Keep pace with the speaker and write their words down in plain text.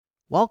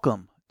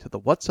Welcome to the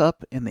What's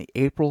Up in the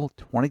April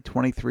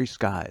 2023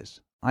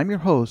 Skies. I'm your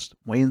host,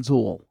 Wayne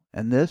Zuhl,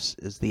 and this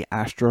is the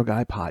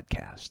Astroguy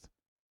Podcast.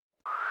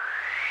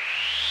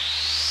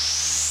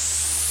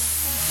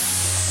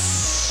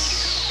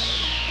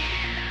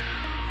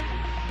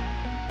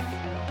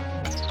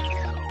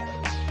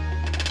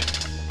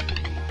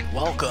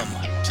 Welcome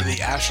to the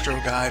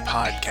Astroguy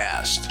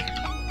Podcast.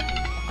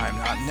 I'm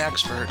not an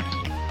expert,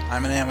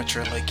 I'm an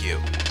amateur like you.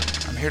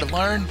 I'm here to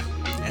learn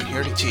and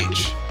here to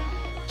teach.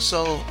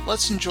 So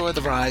let's enjoy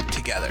the ride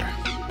together.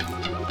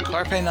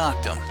 Carpe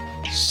Noctem,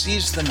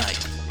 seize the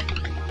night.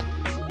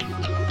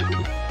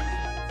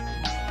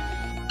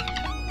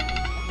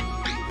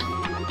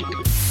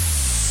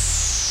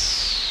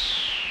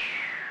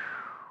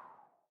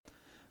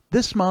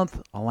 This month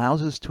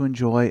allows us to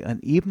enjoy an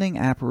evening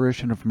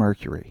apparition of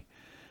Mercury.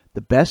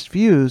 The best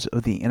views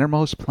of the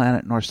innermost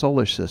planet in our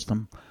solar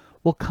system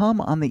will come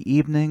on the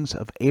evenings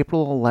of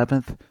April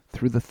 11th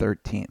through the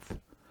 13th.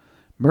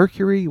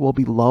 Mercury will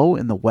be low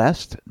in the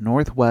west,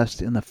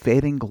 northwest in the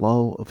fading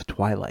glow of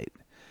twilight.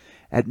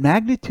 At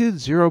magnitude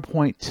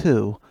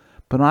 0.2,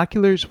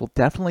 binoculars will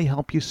definitely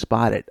help you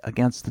spot it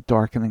against the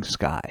darkening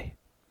sky.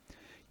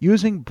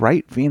 Using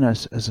bright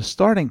Venus as a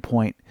starting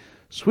point,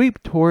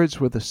 sweep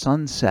towards where the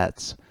sun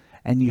sets,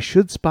 and you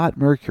should spot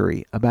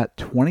Mercury about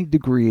 20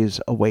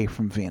 degrees away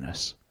from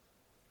Venus.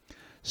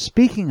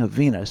 Speaking of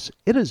Venus,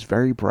 it is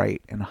very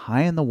bright and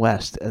high in the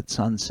west at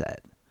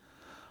sunset.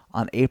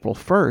 On April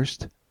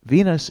 1st,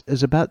 Venus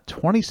is about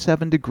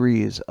 27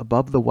 degrees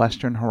above the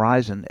western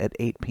horizon at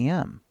 8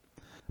 p.m.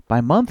 By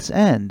month's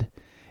end,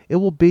 it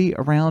will be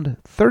around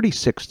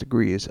 36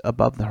 degrees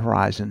above the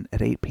horizon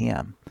at 8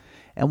 p.m.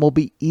 and will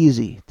be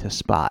easy to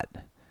spot.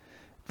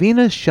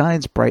 Venus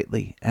shines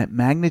brightly at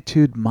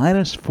magnitude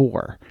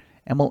 -4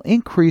 and will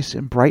increase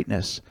in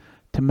brightness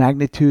to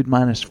magnitude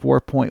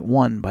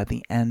 -4.1 by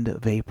the end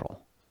of April.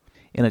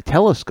 In a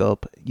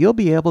telescope, you'll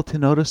be able to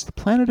notice the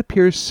planet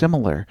appears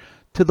similar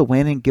to the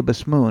waning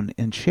gibbous moon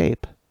in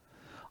shape.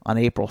 On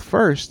April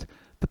 1st,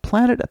 the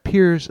planet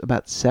appears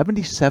about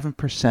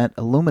 77%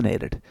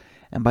 illuminated,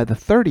 and by the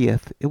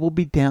 30th, it will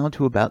be down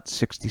to about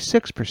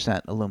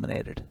 66%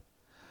 illuminated.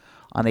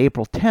 On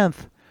April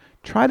 10th,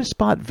 try to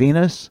spot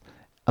Venus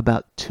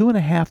about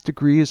 2.5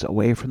 degrees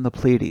away from the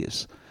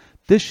Pleiades.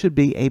 This should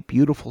be a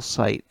beautiful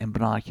sight in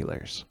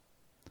binoculars.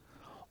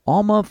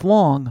 All month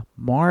long,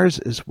 Mars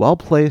is well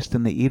placed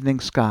in the evening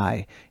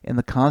sky in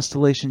the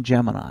constellation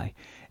Gemini,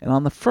 and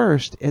on the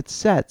 1st it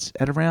sets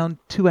at around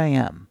 2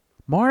 a.m.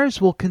 Mars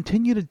will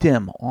continue to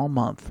dim all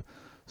month,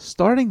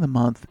 starting the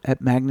month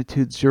at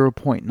magnitude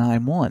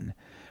 0.91.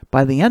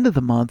 By the end of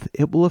the month,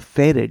 it will have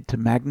faded to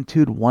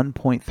magnitude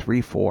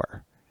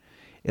 1.34.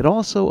 It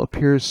also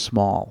appears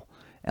small,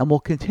 and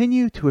will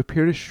continue to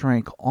appear to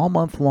shrink all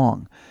month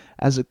long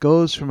as it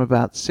goes from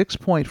about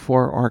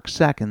 6.4 arc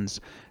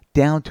seconds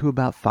down to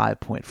about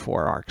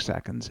 5.4 arc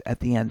seconds at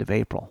the end of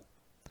April.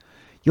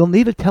 You'll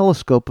need a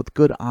telescope with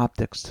good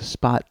optics to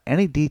spot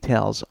any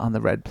details on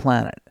the red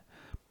planet,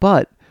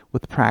 but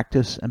with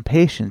practice and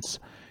patience,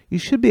 you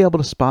should be able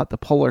to spot the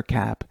polar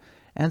cap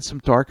and some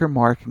darker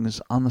markings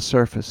on the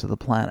surface of the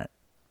planet.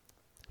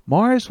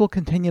 Mars will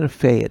continue to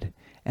fade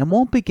and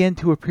won't begin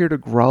to appear to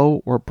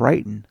grow or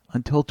brighten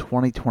until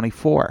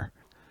 2024.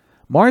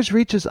 Mars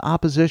reaches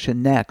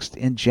opposition next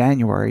in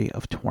January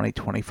of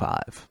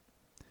 2025.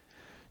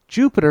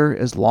 Jupiter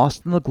is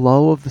lost in the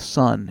glow of the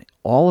sun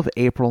all of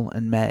April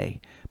and May,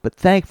 but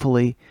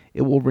thankfully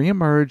it will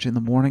reemerge in the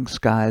morning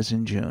skies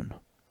in June.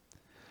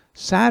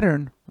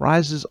 Saturn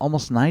rises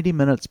almost 90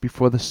 minutes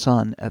before the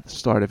sun at the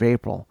start of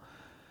April.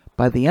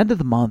 By the end of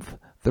the month,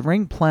 the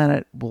ring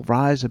planet will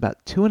rise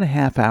about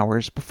 2.5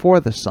 hours before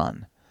the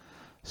sun.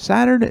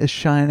 Saturn is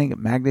shining at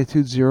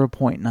magnitude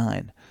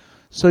 0.9,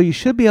 so you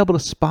should be able to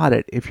spot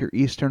it if your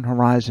eastern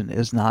horizon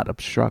is not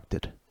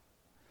obstructed.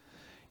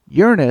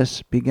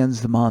 Uranus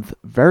begins the month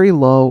very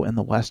low in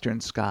the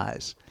western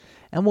skies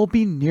and will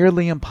be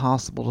nearly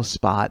impossible to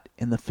spot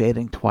in the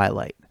fading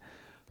twilight.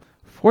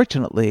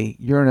 Fortunately,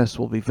 Uranus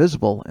will be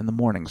visible in the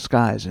morning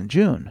skies in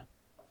June.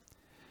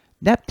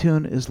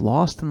 Neptune is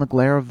lost in the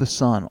glare of the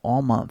sun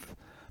all month,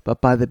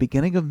 but by the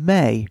beginning of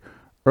May,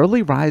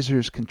 early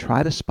risers can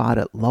try to spot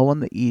it low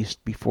in the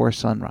east before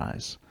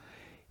sunrise.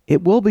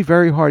 It will be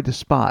very hard to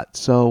spot,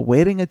 so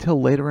waiting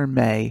until later in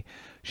May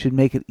should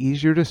make it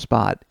easier to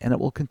spot, and it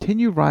will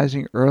continue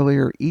rising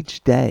earlier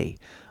each day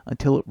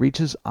until it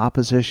reaches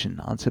opposition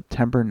on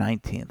September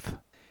 19th.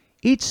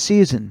 Each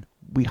season,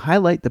 we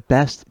highlight the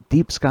best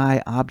deep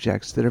sky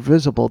objects that are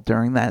visible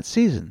during that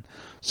season.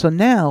 So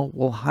now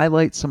we'll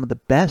highlight some of the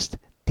best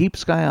deep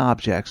sky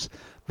objects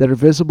that are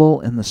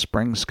visible in the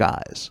spring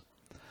skies.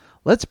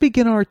 Let's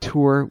begin our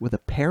tour with a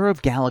pair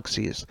of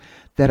galaxies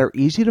that are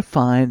easy to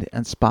find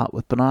and spot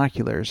with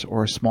binoculars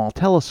or a small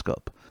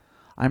telescope.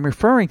 I'm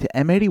referring to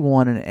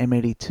M81 and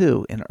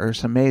M82 in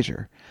Ursa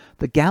Major,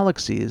 the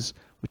galaxies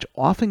which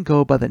often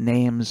go by the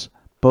names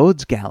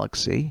Bode's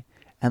Galaxy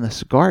and the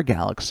Cigar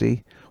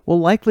Galaxy will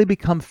likely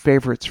become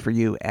favorites for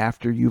you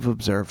after you've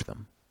observed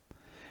them.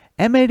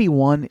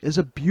 M81 is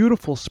a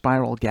beautiful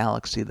spiral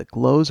galaxy that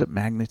glows at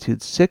magnitude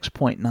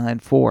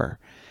 6.94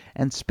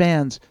 and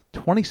spans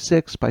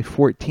 26 by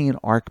 14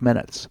 arc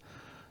minutes.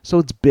 So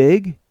it's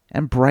big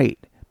and bright,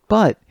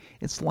 but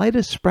its light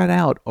is spread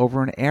out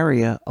over an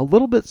area a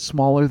little bit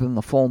smaller than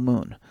the full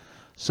moon,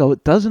 so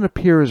it doesn't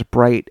appear as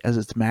bright as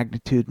its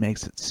magnitude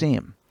makes it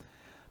seem.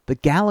 The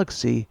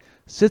galaxy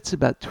sits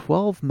about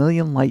 12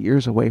 million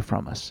light-years away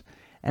from us,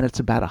 and it's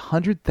about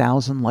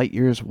 100,000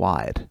 light-years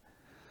wide.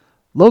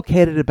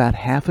 Located about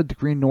half a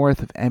degree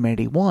north of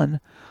M81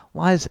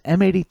 lies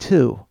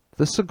M82,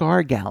 the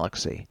Cigar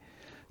Galaxy.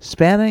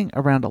 Spanning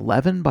around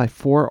 11 by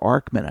 4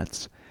 arc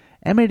minutes,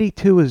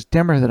 M82 is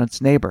dimmer than its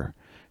neighbor,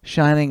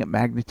 shining at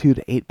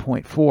magnitude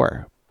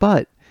 8.4,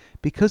 but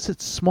because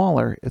it's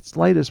smaller, its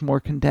light is more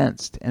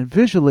condensed and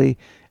visually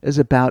is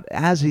about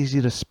as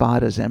easy to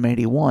spot as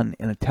M81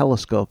 in a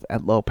telescope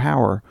at low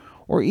power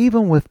or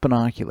even with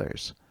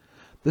binoculars.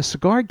 The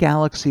Cigar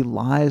Galaxy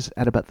lies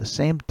at about the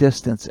same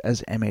distance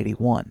as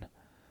M81.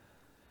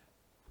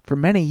 For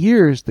many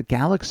years, the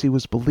galaxy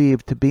was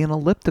believed to be an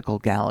elliptical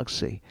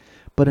galaxy,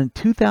 but in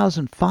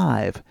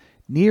 2005,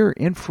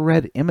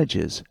 near-infrared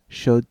images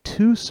showed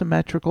two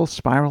symmetrical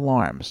spiral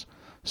arms.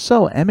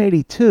 So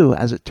M82,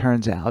 as it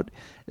turns out,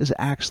 is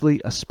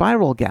actually a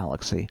spiral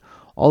galaxy,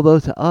 although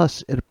to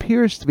us it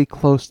appears to be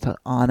close to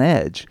on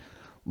edge,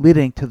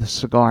 leading to the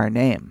cigar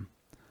name.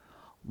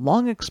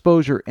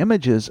 Long-exposure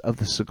images of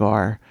the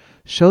cigar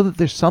show that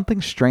there's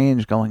something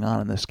strange going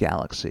on in this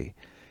galaxy.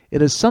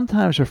 It is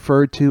sometimes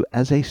referred to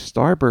as a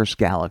starburst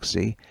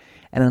galaxy,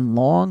 and in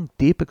long,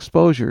 deep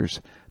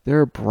exposures,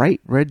 there are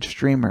bright red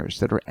streamers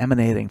that are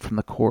emanating from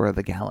the core of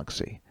the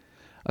galaxy.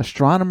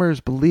 Astronomers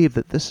believe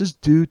that this is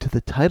due to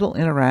the tidal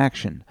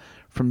interaction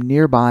from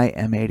nearby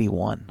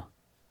M81.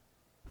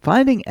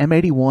 Finding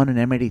M81 and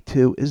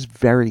M82 is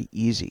very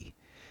easy.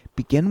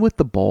 Begin with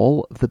the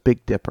bowl of the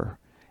Big Dipper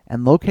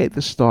and locate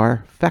the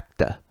star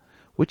Phecda,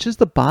 which is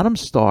the bottom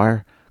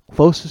star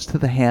closest to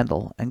the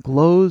handle and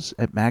glows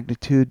at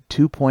magnitude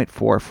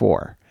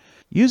 2.44.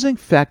 Using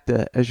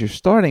Phecda as your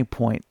starting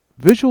point,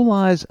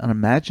 visualize an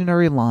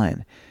imaginary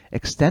line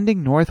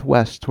extending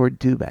northwest toward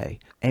Dubhe,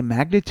 a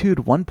magnitude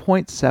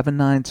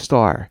 1.79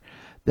 star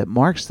that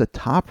marks the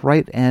top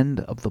right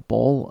end of the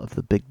bowl of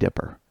the Big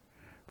Dipper.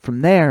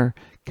 From there,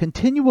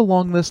 continue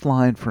along this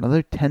line for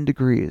another 10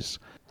 degrees,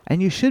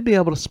 and you should be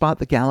able to spot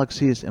the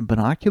galaxies in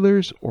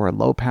binoculars or a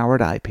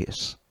low-powered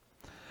eyepiece.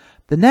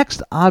 The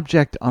next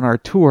object on our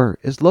tour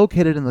is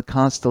located in the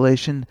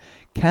constellation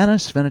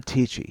Canis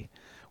Venatici,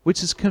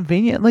 which is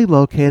conveniently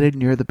located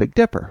near the Big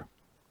Dipper.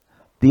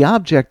 The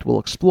object we'll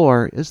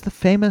explore is the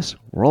famous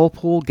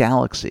Whirlpool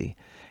Galaxy,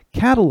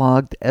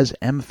 cataloged as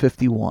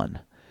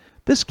M51.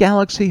 This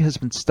galaxy has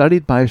been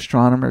studied by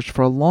astronomers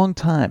for a long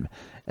time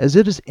as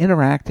it is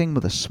interacting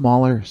with a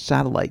smaller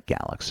satellite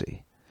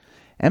galaxy.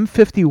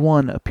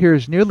 M51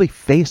 appears nearly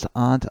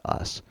face-on to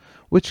us,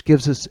 which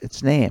gives us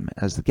its name,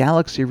 as the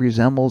galaxy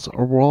resembles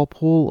a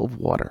whirlpool of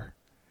water.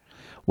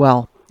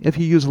 Well, if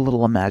you use a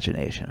little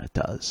imagination, it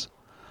does.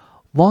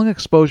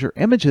 Long-exposure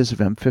images of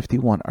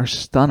M51 are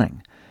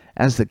stunning,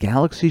 as the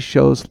galaxy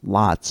shows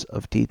lots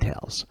of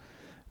details.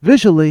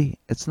 Visually,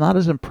 it's not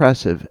as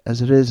impressive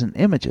as it is in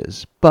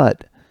images,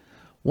 but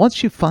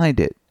once you find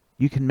it,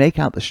 you can make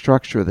out the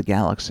structure of the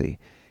galaxy.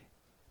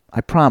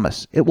 I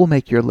promise, it will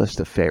make your list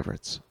of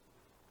favorites.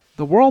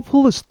 The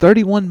whirlpool is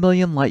 31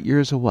 million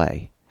light-years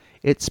away.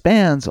 It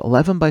spans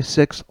 11 by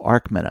 6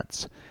 arc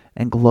minutes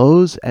and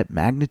glows at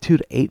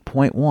magnitude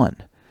 8.1.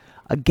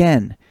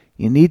 Again,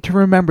 you need to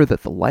remember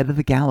that the light of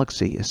the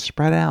galaxy is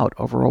spread out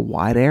over a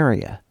wide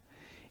area.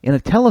 In a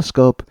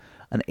telescope,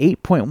 an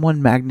 8.1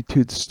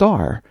 magnitude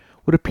star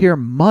would appear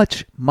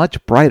much,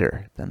 much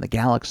brighter than the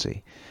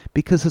galaxy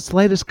because its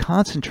light is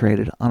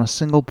concentrated on a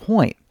single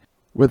point,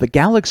 where the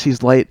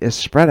galaxy's light is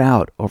spread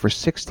out over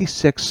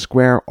 66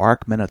 square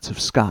arc minutes of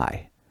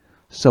sky.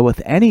 So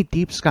with any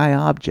deep sky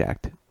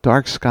object,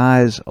 dark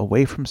skies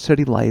away from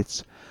city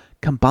lights,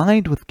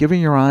 combined with giving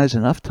your eyes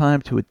enough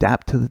time to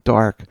adapt to the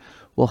dark,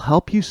 will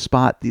help you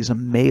spot these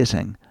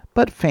amazing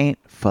but faint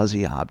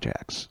fuzzy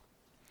objects.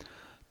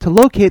 To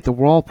locate the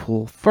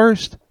whirlpool,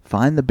 first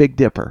find the Big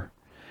Dipper.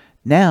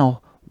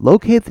 Now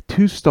locate the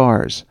two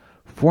stars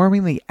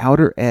forming the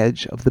outer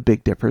edge of the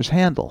Big Dipper's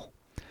handle.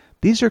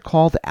 These are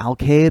called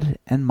Alkaid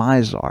and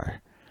Mizar.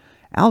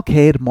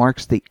 Alkaid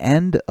marks the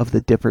end of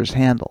the Dipper's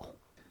handle.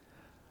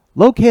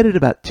 Located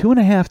about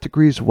 2.5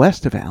 degrees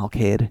west of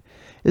Alkaid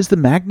is the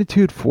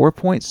magnitude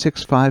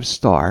 4.65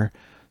 star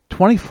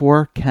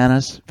 24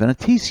 Canis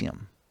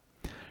Venaticium.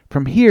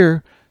 From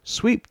here,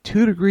 sweep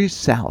 2 degrees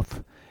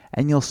south,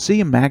 and you'll see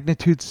a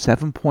magnitude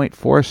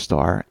 7.4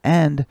 star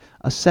and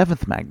a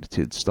 7th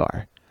magnitude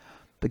star.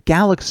 The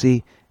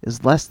galaxy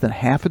is less than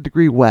half a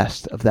degree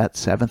west of that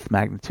 7th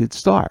magnitude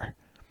star.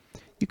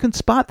 You can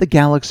spot the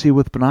galaxy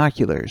with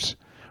binoculars,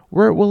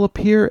 where it will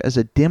appear as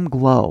a dim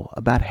glow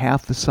about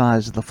half the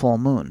size of the full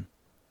moon.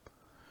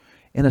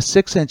 In a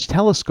 6-inch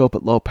telescope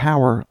at low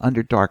power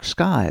under dark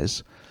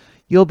skies,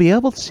 you'll be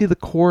able to see the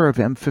core of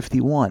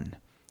M51,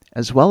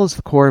 as well as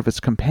the core of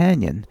its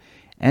companion,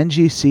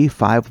 NGC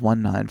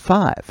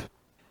 5195.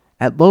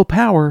 At low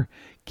power,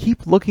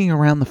 keep looking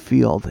around the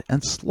field,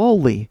 and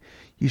slowly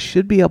you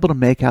should be able to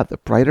make out the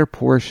brighter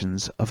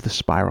portions of the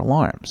spiral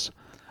arms.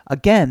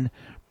 Again,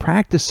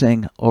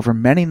 practicing over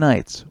many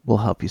nights will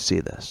help you see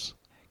this.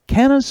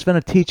 Canis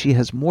Venatici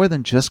has more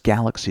than just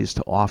galaxies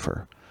to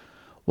offer.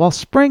 While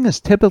spring is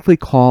typically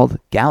called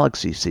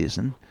galaxy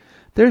season,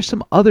 there are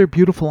some other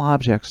beautiful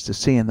objects to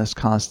see in this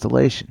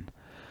constellation.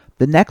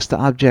 The next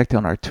object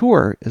on our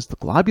tour is the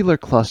globular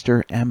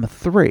cluster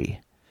M3.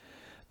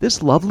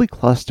 This lovely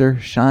cluster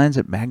shines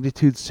at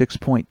magnitude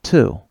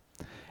 6.2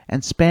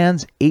 and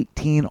spans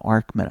 18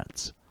 arc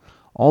minutes.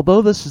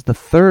 Although this is the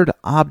third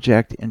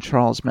object in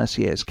Charles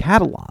Messier's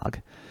catalog,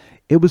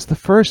 it was the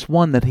first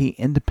one that he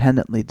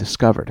independently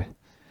discovered.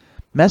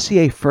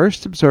 Messier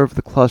first observed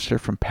the cluster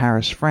from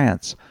Paris,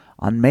 France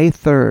on May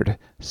 3,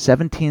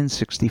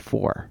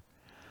 1764.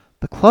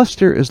 The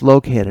cluster is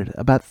located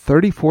about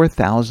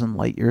 34,000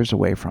 light-years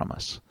away from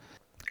us.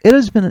 It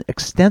has been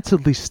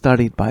extensively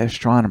studied by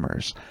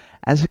astronomers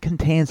as it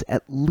contains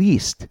at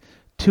least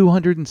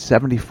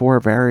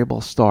 274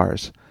 variable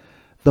stars,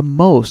 the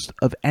most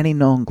of any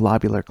known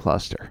globular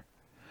cluster.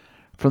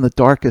 From the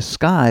darkest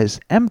skies,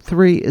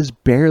 M3 is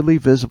barely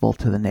visible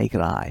to the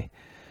naked eye,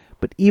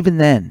 but even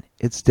then,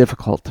 it's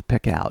difficult to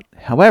pick out.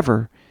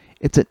 However,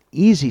 it's an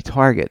easy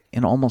target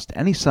in almost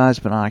any size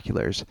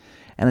binoculars,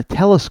 and a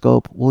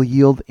telescope will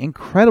yield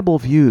incredible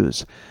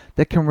views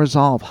that can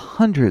resolve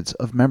hundreds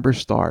of member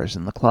stars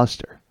in the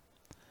cluster.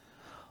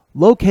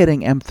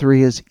 Locating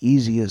M3 is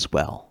easy as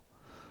well.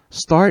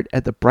 Start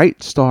at the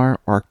bright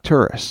star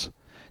Arcturus.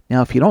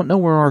 Now, if you don't know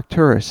where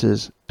Arcturus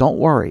is, don't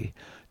worry.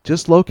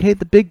 Just locate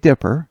the Big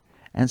Dipper,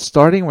 and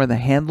starting where the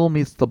handle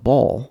meets the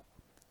bowl,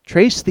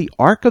 trace the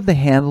arc of the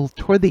handle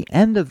toward the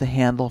end of the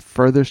handle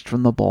furthest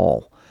from the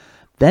bowl.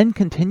 Then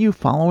continue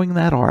following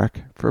that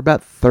arc for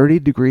about 30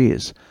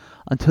 degrees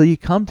until you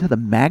come to the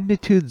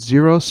magnitude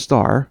 0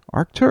 star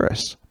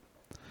Arcturus.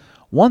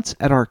 Once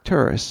at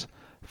Arcturus,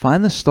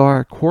 find the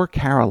star Cor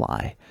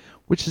Caroli,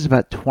 which is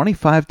about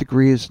 25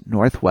 degrees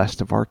northwest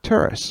of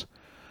Arcturus.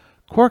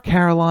 Cor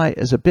Caroli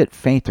is a bit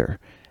fainter,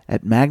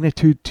 at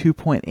magnitude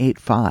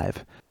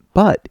 2.85,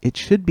 but it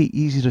should be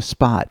easy to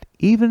spot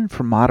even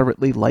from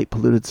moderately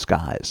light-polluted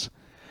skies.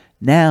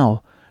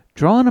 Now,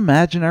 draw an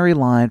imaginary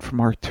line from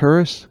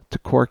Arcturus to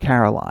Cor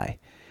Caroli,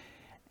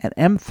 and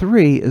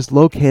M3 is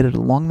located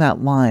along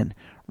that line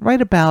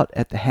right about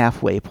at the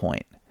halfway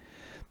point.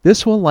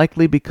 This will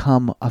likely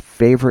become a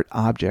favorite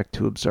object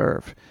to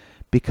observe.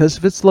 Because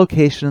of its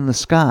location in the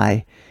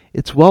sky,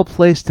 it's well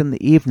placed in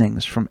the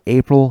evenings from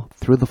April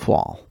through the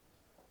fall.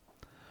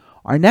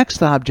 Our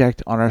next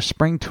object on our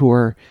spring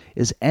tour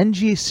is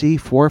NGC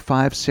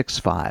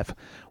 4565,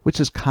 which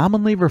is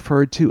commonly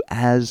referred to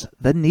as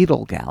the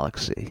Needle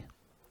Galaxy.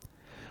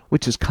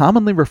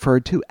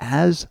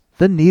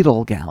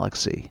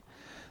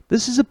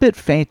 This is a bit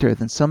fainter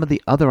than some of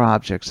the other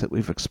objects that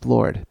we've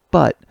explored,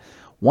 but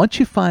once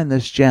you find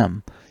this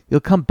gem, you'll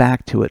come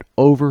back to it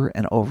over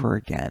and over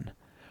again.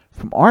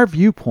 From our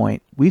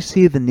viewpoint, we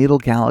see the Needle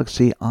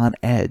Galaxy on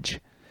edge.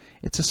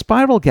 It's a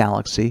spiral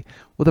galaxy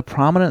with a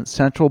prominent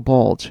central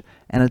bulge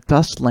and a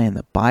dust lane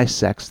that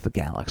bisects the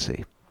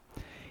galaxy.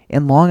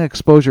 In long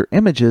exposure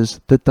images,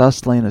 the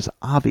dust lane is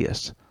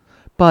obvious,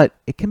 but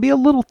it can be a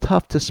little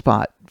tough to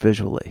spot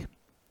visually.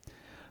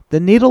 The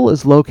needle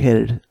is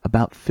located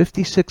about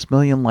 56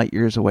 million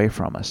light-years away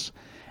from us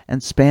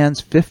and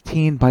spans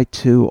 15 by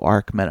 2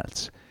 arc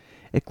minutes.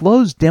 It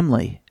glows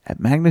dimly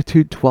at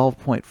magnitude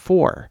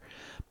 12.4,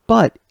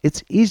 but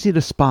it's easy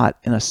to spot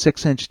in a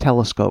 6-inch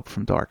telescope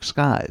from dark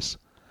skies.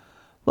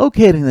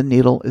 Locating the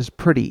needle is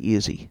pretty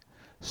easy.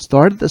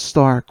 Start at the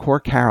star Cor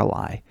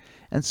Caroli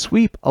and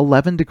sweep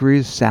 11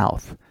 degrees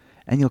south,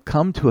 and you'll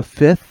come to a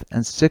 5th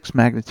and 6th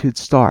magnitude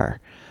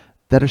star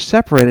that are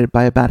separated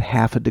by about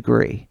half a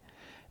degree.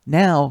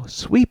 Now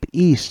sweep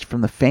east from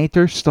the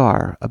fainter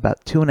star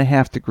about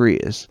 2.5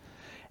 degrees,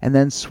 and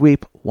then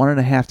sweep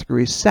 1.5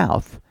 degrees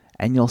south,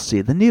 and you'll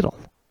see the needle.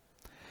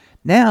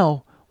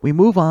 Now we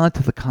move on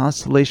to the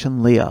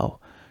constellation Leo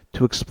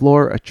to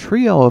explore a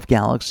trio of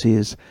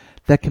galaxies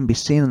that can be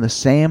seen in the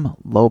same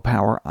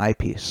low-power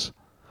eyepiece.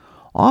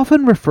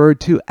 Often referred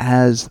to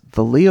as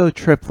the Leo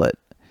triplet,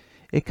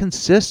 it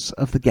consists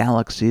of the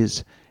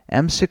galaxies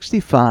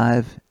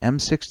M65,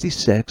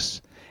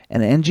 M66,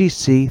 and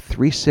NGC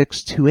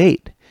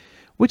 3628,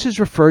 which is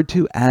referred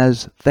to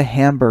as the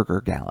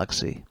Hamburger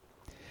Galaxy.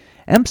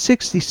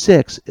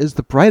 M66 is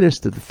the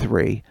brightest of the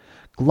three,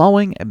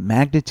 glowing at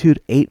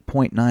magnitude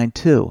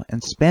 8.92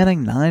 and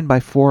spanning 9 by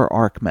 4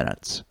 arc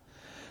minutes.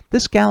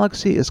 This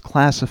galaxy is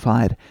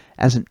classified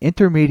as an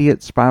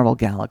intermediate spiral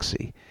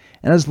galaxy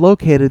and is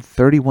located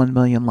 31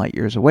 million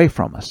light-years away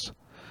from us.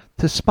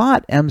 To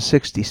spot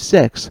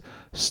M66,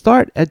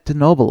 start at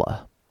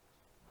Denebola,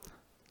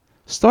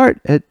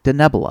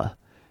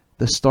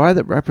 the star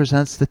that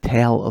represents the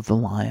tail of the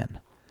lion.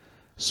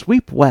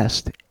 Sweep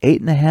west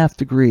 8.5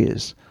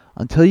 degrees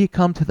until you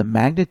come to the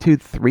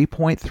magnitude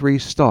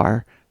 3.3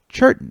 star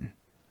Chertan.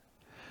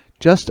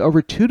 Just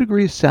over 2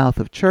 degrees south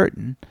of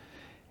Chertan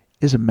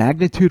is a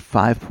magnitude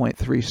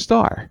 5.3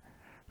 star.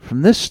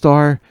 From this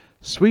star,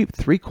 sweep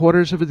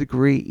 3/4 of a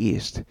degree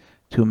east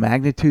to a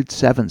magnitude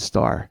 7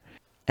 star,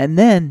 and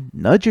then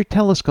nudge your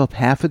telescope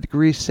half a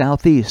degree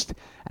southeast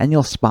and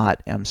you'll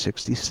spot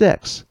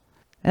M66.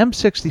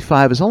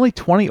 M65 is only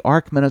 20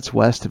 arc minutes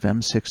west of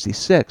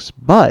M66,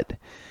 but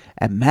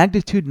at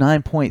magnitude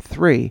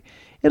 9.3,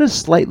 it is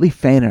slightly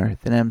fainter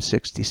than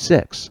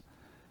M66.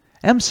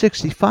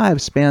 M65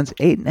 spans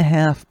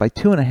 8.5 by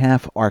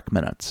 2.5 arc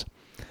minutes.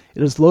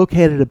 It is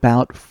located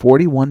about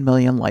 41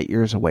 million light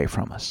years away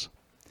from us.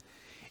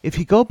 If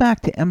you go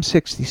back to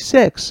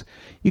M66,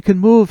 you can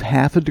move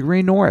half a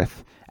degree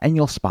north and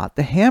you'll spot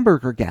the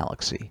Hamburger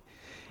Galaxy.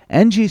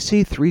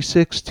 NGC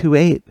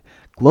 3628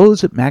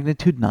 glows at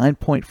magnitude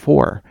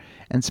 9.4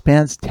 and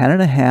spans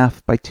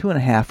 10.5 by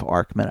 2.5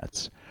 arc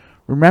minutes.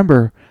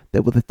 Remember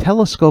that with a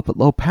telescope at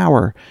low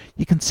power,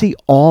 you can see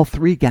all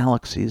 3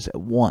 galaxies at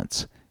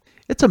once.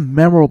 It's a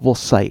memorable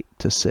sight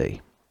to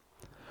see.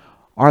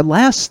 Our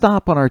last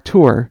stop on our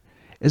tour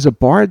is a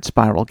barred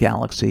spiral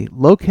galaxy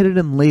located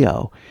in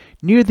Leo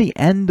near the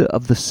end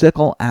of the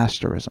Sickle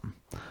asterism.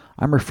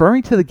 I'm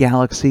referring to the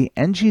galaxy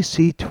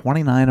NGC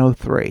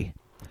 2903.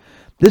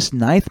 This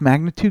 9th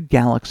magnitude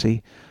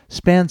galaxy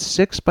spans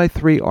 6 by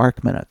 3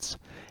 arc minutes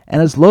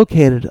and is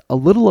located a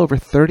little over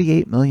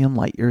 38 million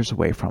light years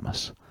away from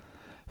us.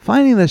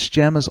 Finding this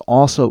gem is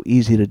also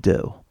easy to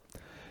do.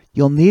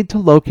 You'll need to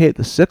locate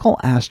the Sickle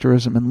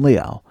asterism in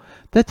Leo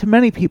that to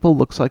many people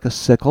looks like a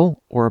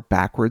sickle or a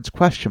backwards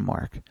question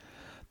mark.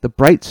 The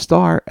bright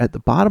star at the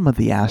bottom of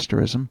the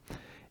asterism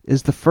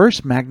is the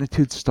first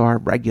magnitude star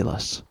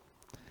Regulus.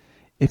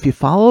 If you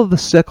follow the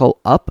sickle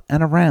up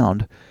and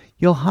around,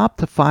 you'll hop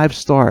to 5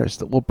 stars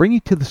that will bring you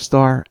to the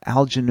star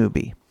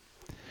Al-Janubi.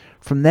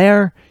 From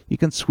there, you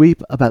can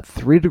sweep about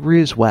 3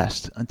 degrees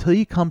west until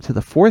you come to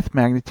the 4th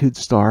magnitude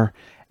star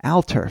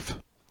Alturf.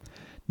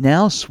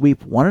 Now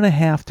sweep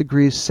 1.5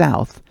 degrees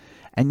south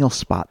and you'll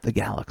spot the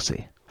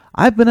galaxy.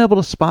 I've been able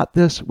to spot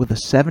this with a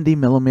 70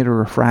 millimeter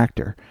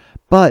refractor,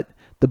 but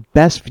the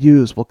best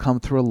views will come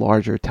through a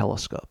larger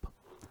telescope.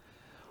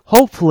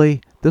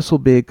 Hopefully, this will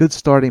be a good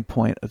starting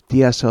point of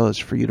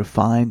DSOs for you to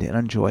find and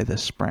enjoy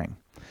this spring.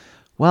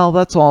 Well,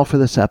 that's all for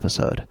this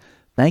episode.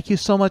 Thank you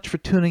so much for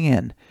tuning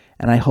in,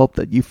 and I hope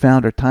that you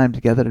found our time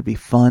together to be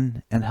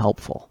fun and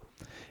helpful.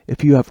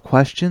 If you have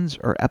questions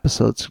or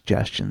episode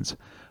suggestions,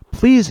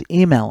 please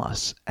email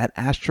us at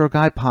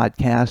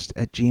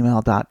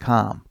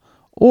astroguypodcast@gmail.com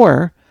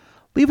or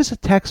leave us a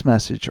text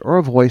message or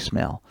a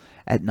voicemail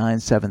at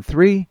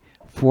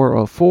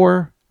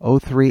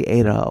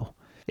 973-404-0380.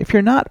 If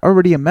you're not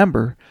already a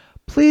member,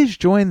 please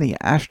join the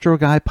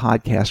Astroguy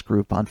Podcast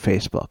group on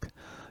Facebook.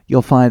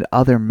 You'll find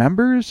other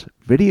members,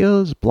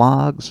 videos,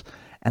 blogs,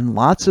 and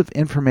lots of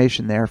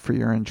information there for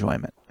your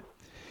enjoyment.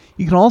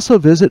 You can also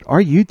visit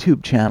our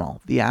YouTube channel,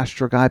 the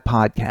Astroguy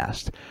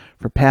Podcast,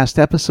 for past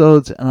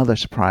episodes and other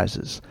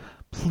surprises.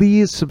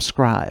 Please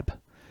subscribe.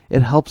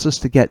 It helps us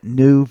to get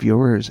new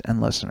viewers and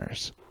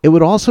listeners. It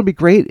would also be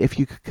great if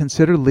you could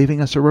consider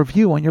leaving us a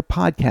review on your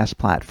podcast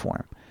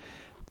platform.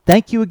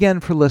 Thank you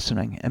again for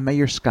listening, and may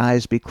your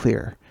skies be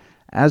clear.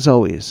 As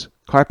always,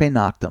 Carpe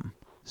Noctem,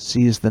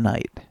 seize the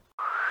night.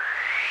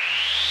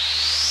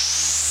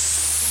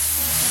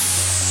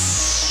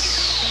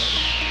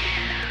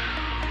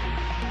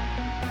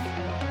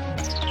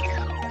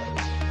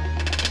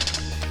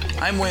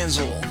 I'm Wayne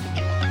Zool,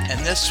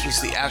 and this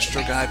was the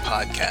Astroguy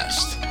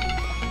Podcast.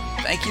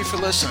 Thank you for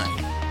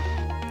listening.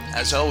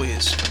 As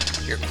always,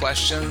 your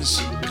questions,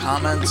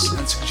 comments,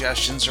 and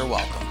suggestions are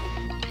welcome.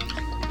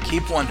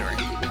 Keep wondering.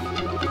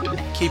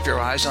 Keep your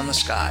eyes on the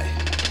sky.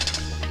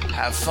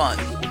 Have fun.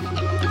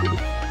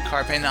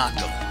 Carpe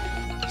Noctem.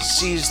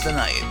 Seize the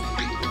night.